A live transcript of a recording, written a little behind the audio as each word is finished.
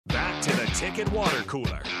Ticket Water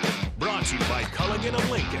Cooler. Brought to you by Culligan of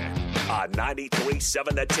Lincoln on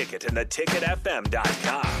 93.7 The Ticket and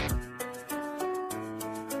theticketfm.com.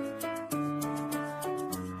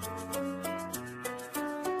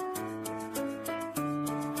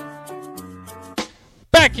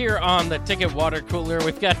 Back here on the Ticket Water Cooler,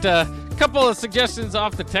 we've got a couple of suggestions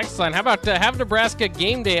off the text line. How about have Nebraska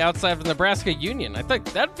game day outside of the Nebraska Union? I think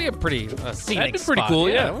that'd be a pretty scenic That'd be pretty spot. cool,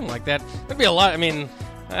 yeah. I wouldn't like that. That'd be a lot. I mean,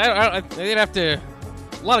 they'd have to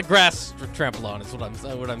a lot of grass to trample on is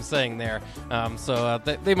what I'm saying there. So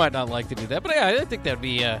they might not like to do that, but yeah, I think that'd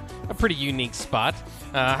be a pretty unique spot.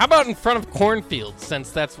 How about in front of cornfields?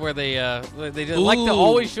 Since that's where they like to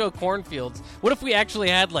always show cornfields. What if we actually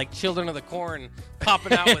had like Children of the Corn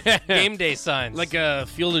popping out with game day signs, like a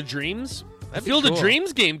Field of Dreams? That'd be Field cool. of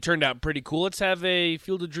Dreams game turned out pretty cool. Let's have a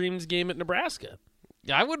Field of Dreams game at Nebraska.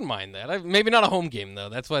 Yeah, I wouldn't mind that. Maybe not a home game, though.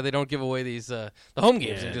 That's why they don't give away these. The home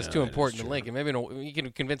games are just too important to Lincoln. Maybe you can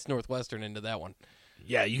convince Northwestern into that one.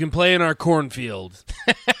 Yeah, you can play in our cornfield.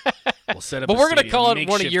 We'll set up but a we're going to stadium, call it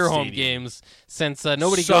one of your home stadium. games since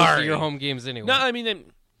nobody goes to your home games anyway. No, I mean,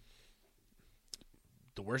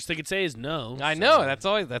 the worst they could say is no. I know. That's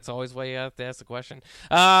always why you have to ask the question.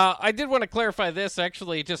 I did want to clarify this,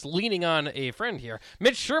 actually, just leaning on a friend here.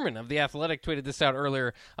 Mitch Sherman of The Athletic tweeted this out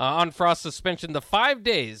earlier on Frost's suspension. The 5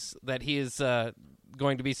 days that he is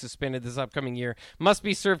going to be suspended this upcoming year must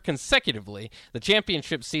be served consecutively. The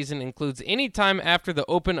championship season includes any time after the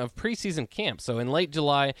open of preseason camp, so in late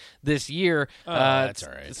July this year. That's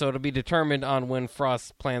all right. So it'll be determined on when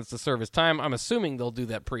Frost plans to serve his time. I'm assuming they'll do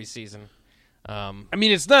that preseason. I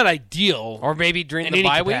mean, it's not ideal, or maybe during in the any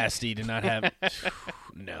bye week. capacity to not have.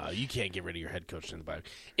 No, you can't get rid of your head coach in the bye week.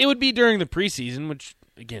 It would be during the preseason, which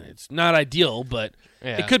again, it's not ideal, but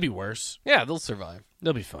it could be worse. Yeah, they'll survive.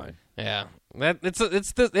 They'll be fine. Yeah, it's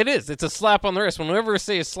a slap on the wrist. Whenever we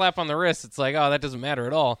say a slap on the wrist, it's like, oh, that doesn't matter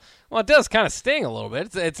at all. Well, it does kind of sting a little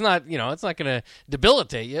bit. It's not it's not going to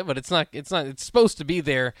debilitate you, but it's supposed to be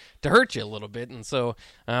there to hurt you a little bit, and so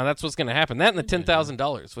that's what's going to happen. That and the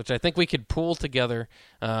 $10,000, which I think we could pool together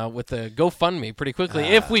with the GoFundMe pretty quickly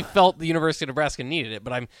if we felt the University of Nebraska needed it.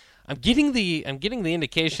 But I'm getting the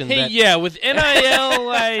indication that with NIL,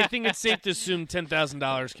 I think it's safe to assume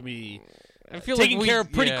 $10,000 can be taken care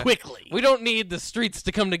of pretty quickly. We don't need the streets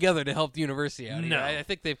to come together to help the university out. No. I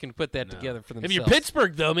think they can put that together for themselves. If you're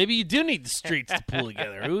Pittsburgh, though, maybe you do need the streets to pull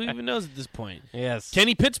together. Who even knows at this point? Yes.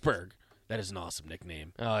 Kenny Pittsburgh. That is an awesome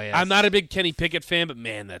nickname. Oh, yes. I'm not a big Kenny Pickett fan, but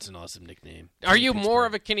man, that's an awesome nickname. Are you more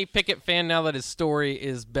of a Kenny Pickett fan now that his story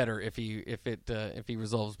is better? If he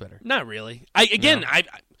resolves better? Not really.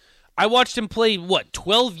 I watched him play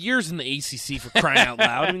 12 years in the ACC for crying out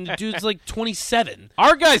loud. I mean, the dude's like 27.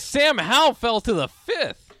 Our guy Sam Howell fell to the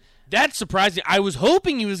 5th. That's surprising. I was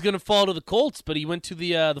hoping he was going to fall to the Colts, but he went to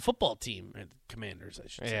the football team, or the Commanders, I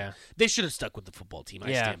should say. Yeah. They should have stuck with the football team.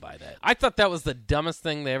 I stand by that. I thought that was the dumbest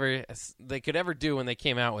thing they could ever do when they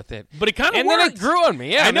came out with it. But it kind of and worked. then it grew on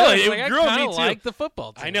me. Yeah, I know it grew on me too. Like the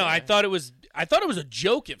football team. I know. Yeah. I thought it was a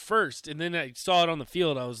joke at first, and then I saw it on the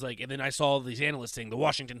field. I was like, and then I saw all these analysts saying the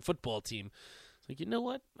Washington football team. Like, you know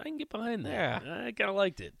what? I can get behind that. Yeah. I kind of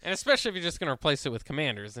liked it. And especially if you're just going to replace it with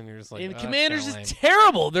Commanders, and you're just like, And oh, Commanders that's kinda is lame.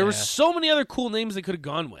 terrible. There were so many other cool names they could have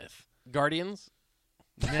gone with. Guardians?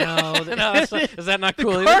 No. Is that not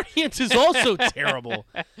cool The either? Guardians is also terrible.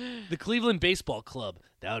 The Cleveland Baseball Club.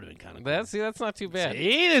 That would have been kind of cool. That's not too bad.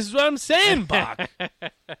 See, this is what I'm saying, Bach.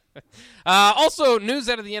 Also, news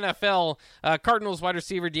out of the NFL, Cardinals wide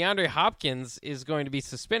receiver DeAndre Hopkins is going to be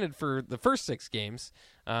suspended for the first 6 games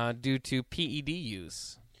due to PED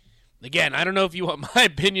use. Again, I don't know if you want my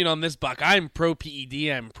opinion on this, Buck. I'm pro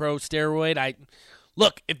PED. I'm pro steroid.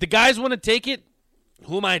 Look, if the guys want to take it,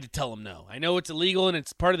 who am I to tell them no? I know it's illegal and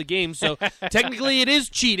it's part of the game, so technically it is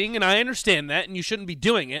cheating, and I understand that, and you shouldn't be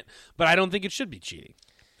doing it, but I don't think it should be cheating.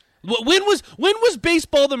 When was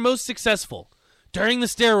baseball the most successful? During the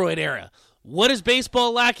steroid era. What is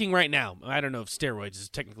baseball lacking right now? I don't know if steroids is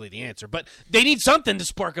technically the answer, but they need something to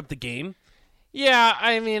spark up the game. Yeah,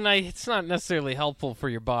 I mean, it's not necessarily helpful for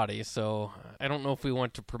your body, so I don't know if we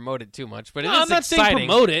want to promote it too much. But I'm not exciting. saying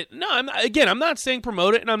promote it. No, I'm not saying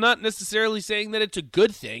promote it, and I'm not necessarily saying that it's a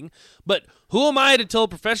good thing. But who am I to tell a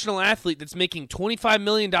professional athlete that's making $25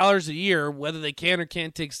 million a year whether they can or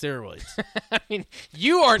can't take steroids? I mean,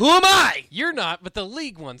 you are. Who am I? You're not, but the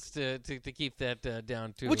league wants to keep that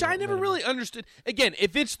down too. Which I never really understood. Again,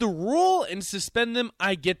 if it's the rule and suspend them,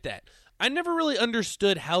 I get that. I never really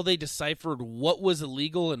understood how they deciphered what was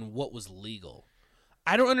illegal and what was legal.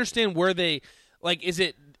 I don't understand where they, is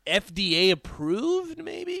it FDA approved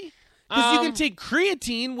maybe? Because you can take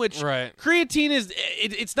creatine, which creatine is,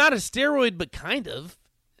 it's not a steroid, but kind of.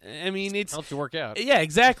 I mean, it's helps you work out. Yeah,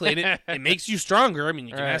 exactly. And it makes you stronger. I mean,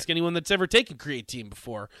 you can Right. ask anyone that's ever taken creatine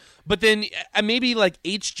before. But then maybe like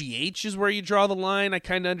HGH is where you draw the line. I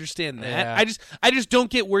kind of understand that. Yeah. I just don't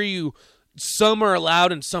get where some are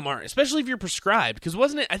allowed and some aren't, especially if you're prescribed. Because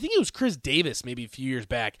wasn't it? I think it was Chris Davis maybe a few years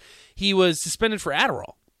back. He was suspended for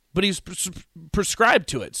Adderall, but he was prescribed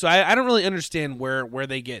to it. So I don't really understand where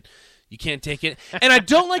they get. You can't take it. And I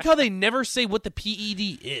don't like how they never say what the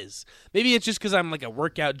PED is. Maybe it's just because I'm like a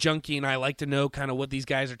workout junkie and I like to know kind of what these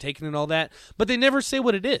guys are taking and all that. But they never say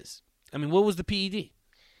what it is. I mean, what was the PED?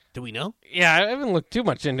 Do we know? Yeah, I haven't looked too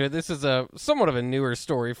much into it. This is somewhat of a newer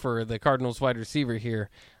story for the Cardinals wide receiver here.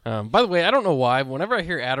 By the way, I don't know why. Whenever I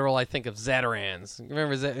hear Adderall, I think of Zatarans.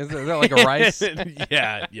 Remember, is that like a rice?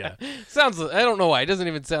 Yeah. Sounds. I don't know why. It doesn't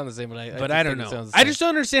even sound the same. But I don't know. I just don't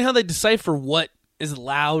understand how they decipher what is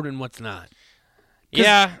loud and what's not.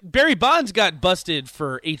 Yeah. Barry Bonds got busted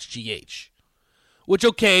for HGH. Which,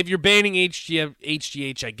 okay, if you're banning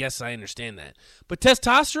HGH, I guess I understand that. But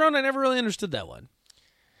testosterone, I never really understood that one.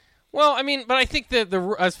 Well, I mean, but I think that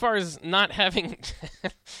as far as not having,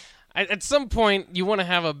 at some point you want to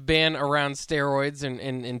have a ban around steroids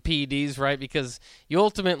and PEDs, right? Because you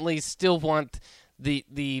ultimately still want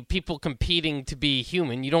the people competing to be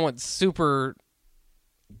human. You don't want super,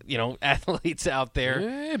 athletes out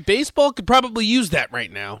there. Baseball could probably use that right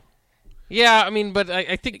now. Yeah, I mean, but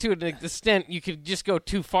I think to an extent you could just go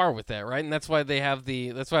too far with that, right? And that's why they have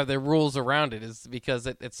the rules around it, is because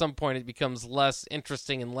at some point it becomes less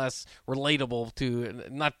interesting and less relatable to.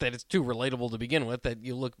 Not that it's too relatable to begin with. That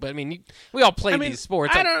you look, but I mean, we all play these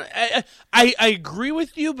sports. I agree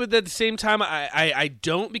with you, but at the same time, I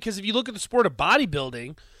don't, because if you look at the sport of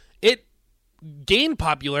bodybuilding, it gained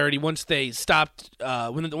popularity once they stopped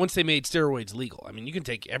once they made steroids legal. I mean, you can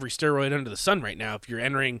take every steroid under the sun right now if you're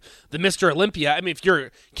entering the Mr. Olympia. I mean, if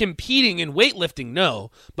you're competing in weightlifting,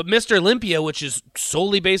 no, but Mr. Olympia, which is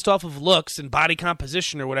solely based off of looks and body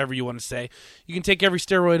composition or whatever you want to say, you can take every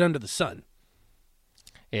steroid under the sun.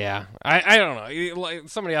 Yeah, I don't know.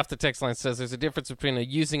 Somebody off the text line says there's a difference between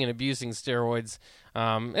using and abusing steroids,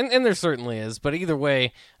 and there certainly is. But either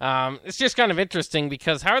way, it's just kind of interesting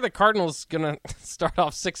because how are the Cardinals going to start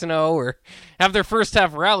off 6-0 or have their first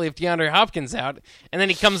half rally if DeAndre Hopkins out, and then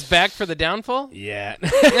he comes back for the downfall? Yeah,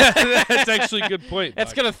 that's actually a good point.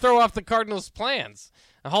 That's going to throw off the Cardinals' plans.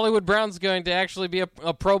 Hollywood Brown's going to actually be a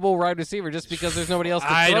Pro Bowl wide receiver just because there's nobody else to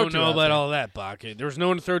throw to. I don't know about there. all that, Bach. There was no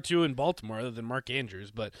one to throw to in Baltimore other than Mark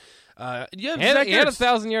Andrews, but he had a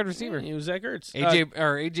 1,000-yard receiver. Yeah, he was Zach Ertz.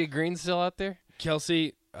 AJ Green's still out there?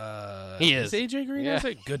 Kelsey, he is. AJ Green? Yeah.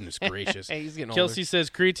 Goodness gracious. Hey, he's getting Kelsey older.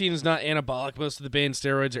 says creatine is not anabolic. Most of the banned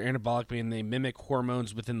steroids are anabolic, meaning they mimic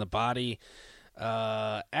hormones within the body.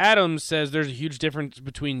 Adam says there's a huge difference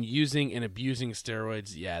between using and abusing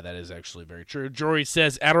steroids. Yeah, that is actually very true. Jory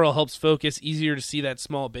says Adderall helps focus, easier to see that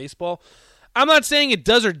small baseball. I'm not saying it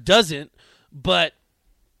does or doesn't, but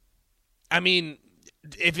I mean,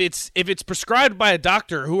 if it's prescribed by a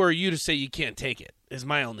doctor, who are you to say you can't take it? Is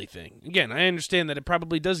my only thing. Again, I understand that it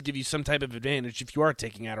probably does give you some type of advantage if you are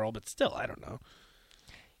taking Adderall, but still, I don't know.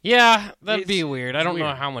 Yeah, that'd be weird. I don't know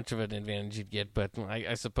weird. how much of an advantage you'd get, but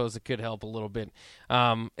I suppose it could help a little bit.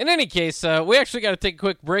 In any case, we actually got to take a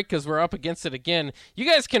quick break because we're up against it again. You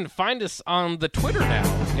guys can find us on the Twitter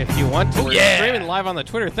now if you want to. We're streaming live on the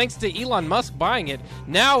Twitter. Thanks to Elon Musk buying it.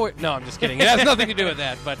 No, I'm just kidding. It has nothing to do with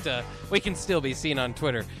that, but we can still be seen on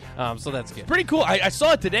Twitter, so that's good. Pretty cool. I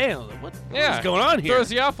saw it today. I was like, what is going on here?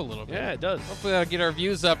 Throws you off a little bit. Yeah, it does. Hopefully that'll get our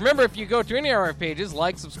views up. Remember, if you go to any of our pages,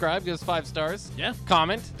 like, subscribe, give us 5 stars. Yeah.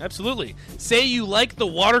 Comment. Absolutely. Say you like the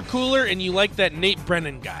water cooler and you like that Nate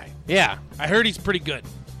Brennan guy. Yeah. I heard he's pretty good.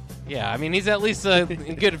 Yeah, I mean, he's at least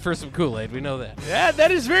good for some Kool-Aid. We know that. Yeah, that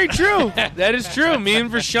is very true. That is true. Me and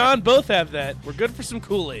Rashawn both have that. We're good for some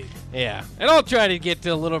Kool-Aid. Yeah. And I'll try to get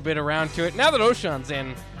a little bit around to it. Now that Oshan's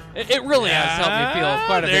in, it really has helped me feel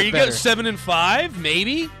quite a bit better. There you go. 7-5,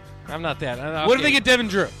 maybe. I'm not that. Okay. What if they get Devin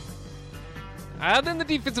Drew? Then the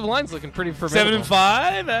defensive line's looking pretty formidable.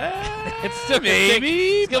 7-5? It's still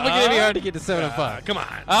maybe. It's going to be hard to get to 7-5. Come on.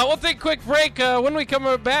 We'll take a quick break. When we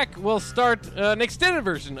come back, we'll start an extended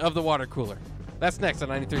version of the water cooler. That's next on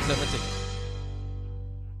 93.7 Ticket.